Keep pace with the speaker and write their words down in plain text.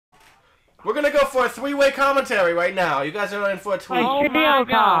We're gonna go for a three-way commentary right now. You guys are in for a tweet. Oh my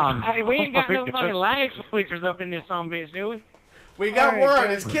god. Hey, we ain't got no fucking lag switchers up in this bitch, do we? We got one.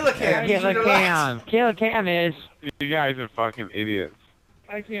 It's Killer Cam. Killer Cam. Killer Cam is. You guys are fucking idiots.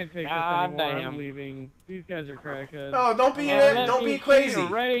 I can't take this anymore. I'm leaving. These guys are crackheads. Oh, don't be crazy.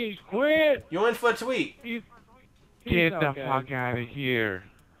 Rage, quit. You're in for a tweet. Get the fuck out of here.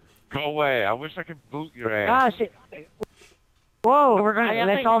 Go away. I wish I could boot your ass. Gosh. Whoa,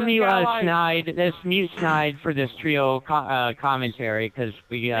 let's all mute Snide. Let's mute Snide for this trio commentary, because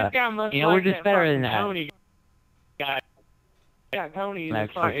we, we're just better than that. Yeah, Tony is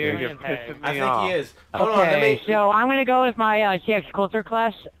I think he is. Hold on, so I'm gonna go with my TX Culture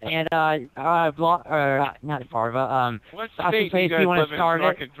class, and not Farva. LostInPlace, you want to start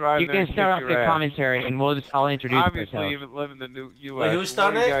it? You can start off the commentary, and I'll introduce myself. Obviously, even live in the new U.S. Wait, who's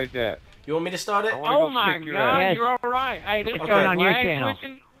starting it? You want me to start it? Oh my god, yes. you're alright. Hey, this is going on your channel.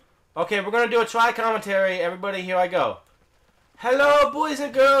 Okay, we're gonna do a tri-commentary. Everybody, here I go. Hello, boys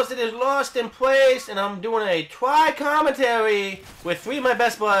and girls. It is LostInPlace, and I'm doing a tri-commentary with three of my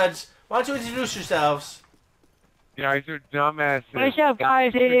best buds. Why don't you introduce yourselves? You guys are dumbasses. What's up,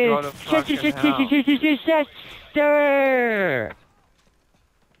 guys? It is Chester.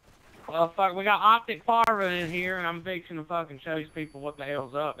 Well, fuck, we got Optic Farva in here, and I'm fixing to fucking show these people what the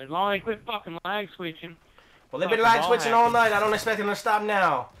hell's up. As long as they quit fucking lag switching. Well, they've been lag switching all night. I don't expect them to stop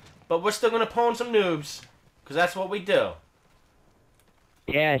now. But we're still gonna pwn some noobs, because that's what we do.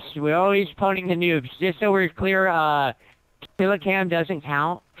 Yes, we're always pwning the noobs. Just so we're clear, Killer Cam doesn't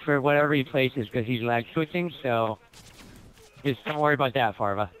count for whatever he places because he's lag switching, so just don't worry about that,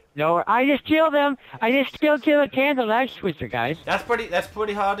 Farva. No, I just killed him. I just killed Killer Cam, the lag switcher, guys. That's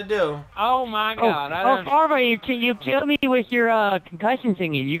pretty hard to do. Oh my god. Farva, you killed me with your concussion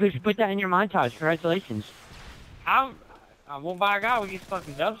thingy. You could put that in your montage. Congratulations. Well, by God, we get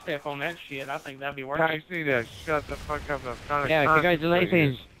fucking dubstep on that shit. I think that'd be worth it. Guys need to shut the fuck up. Yeah,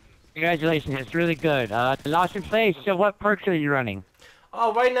 congratulations. Congratulations, it's really good. LostInPlace, so what perks are you running?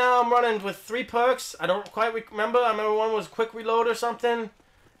 Oh, right now I'm running with 3 perks. I don't quite remember. I remember one was quick reload or something.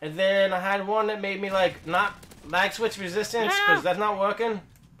 And then I had one that made me, like, not lag switch resistance, because that's not working.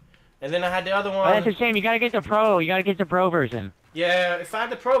 And then I had the other one. Oh, that's a shame. You gotta get the pro. You gotta get the pro version. Yeah, if I had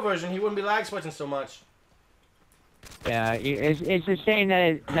the pro version, he wouldn't be lag switching so much. Yeah, it's a shame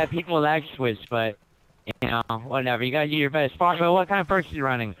that people lag switch, but, you know, whatever. You gotta do your best. Farva, what kind of perks are you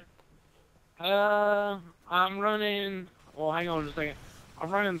running? I'm running... Well, hang on just a second.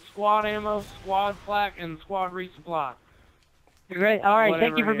 I'm running squad ammo, squad flak, and squad resupply. Great. All right,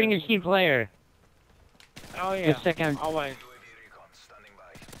 thank you for being a team player. Oh, yeah. Just a second. Always.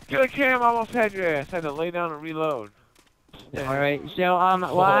 Killer Cam almost had your ass. Had to lay down and reload. All right. So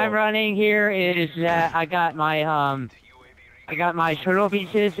what I'm running here is that I got my turtle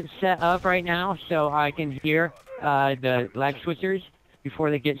pieces set up right now, so I can hear the lag switchers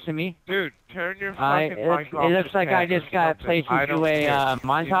before they get to me. Dude, turn your fucking mic off. It looks like I just got placed into a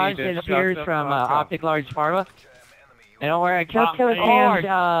montage that appears from Optic Large Farva. And don't worry, I killed Killer Cam's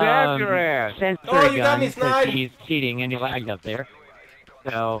sensor gun because he's cheating and he lagged up there.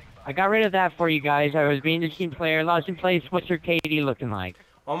 So I got rid of that for you guys. I was being the team player. LostInPlace, what's your KD looking like?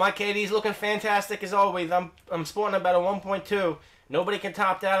 Oh, my KD's looking fantastic as always. I'm sporting about a 1.2. Nobody can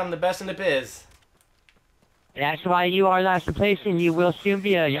top that. I'm the best in the biz. That's why you are LostInPlace, and you will soon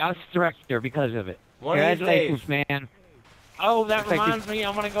be a Youse director because of it. Congratulations, man. Oh, that reminds me.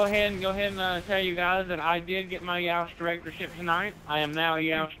 I'm gonna go ahead and tell you guys that I did get my Youse directorship tonight. I am now a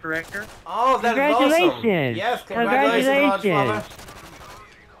Youse director. Oh, that's awesome! Yes, congratulations!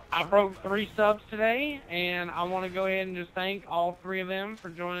 I broke 3 subs today, and I want to go ahead and just thank all 3 of them for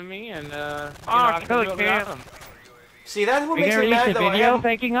joining me. And Killer Cam. See, that's what makes me mad though. Video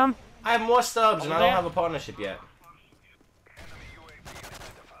thanking them. I have more subs, and I don't have a partnership yet.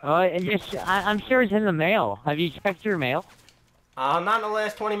 Oh, I'm sure it's in the mail. Have you checked your mail? Not in the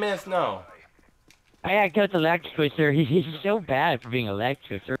last 20 minutes, no. I killed the lag switcher. He's so bad for being a lag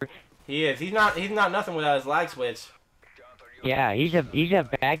switcher. He is. He's not nothing without his lag switch. Yeah, he's a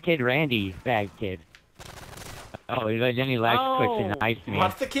bad kid, Randy. Bad kid. Oh, then he lag switching. Nice to me.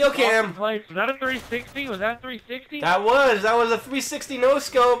 What's the kill cam? Was that a 360? Was that 360? That was a 360 no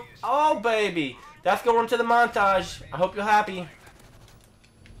scope. Oh baby, that's going to the montage. I hope you're happy.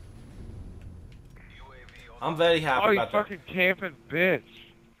 I'm very happy about that. Oh, you fucking camping bitch.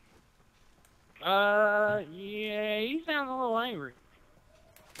 Yeah, he sounds a little angry.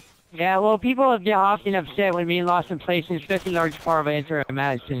 Yeah, well, people get often upset when me and LostInPlace, and especially Large Farva, enter a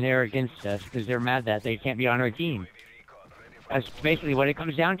match and they're against us because they're mad that they can't be on our team. That's basically what it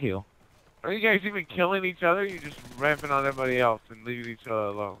comes down to. Are you guys even killing each other? You're just ramping on everybody else and leaving each other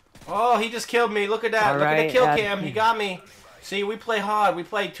alone. Oh, he just killed me. Look at that. Look at the kill cam. He got me. See, we play hard. We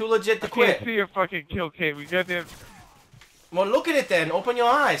play too legit to quit. I can't see your fucking kill cam. We got that. Well, look at it then. Open your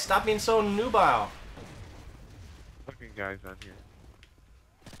eyes. Stop being so nubile. Fucking guys out here.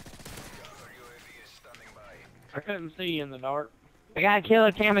 I couldn't see in the dark. I gotta kill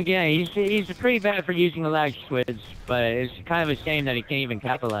cam again. He's pretty bad for using the lag switch, but it's kind of a shame that he can't even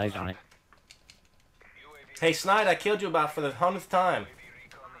capitalize on it. Hey, Snide, I killed you about for the 100th time.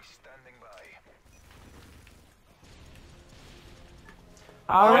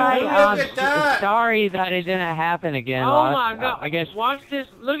 Alright, look at that. Sorry that it didn't happen again. Oh my god! I guess. Watch this.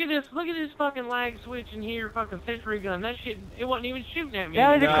 Look at this. Look at this fucking lag switch in here. Fucking sentry gun. That shit. It wasn't even shooting at me.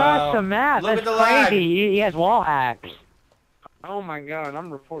 That was across the map. Look That's at the lag. crazy. He has wall hacks. Oh my god!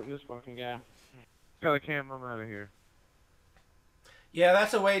 I'm reporting this fucking guy. Got a cam. I'm out of here. Yeah,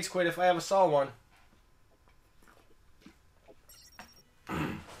 that's a wage quit if I ever saw one.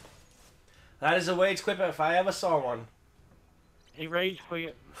 That is a wage quit if I ever saw one. He rage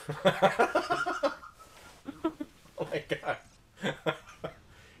quit. Oh my god.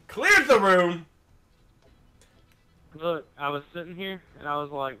 Cleared the room! Look, I was sitting here, and I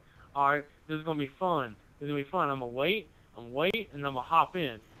was like, alright, this is gonna be fun. This is gonna be fun. I'm gonna wait, and I'm gonna hop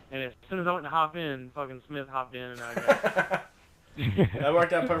in. And as soon as I went to hop in, fucking Smith hopped in, and I got... That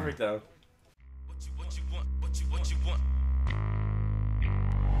worked out perfect, though. What you want?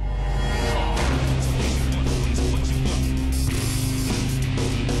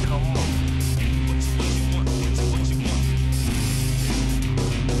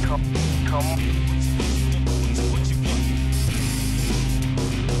 Come on.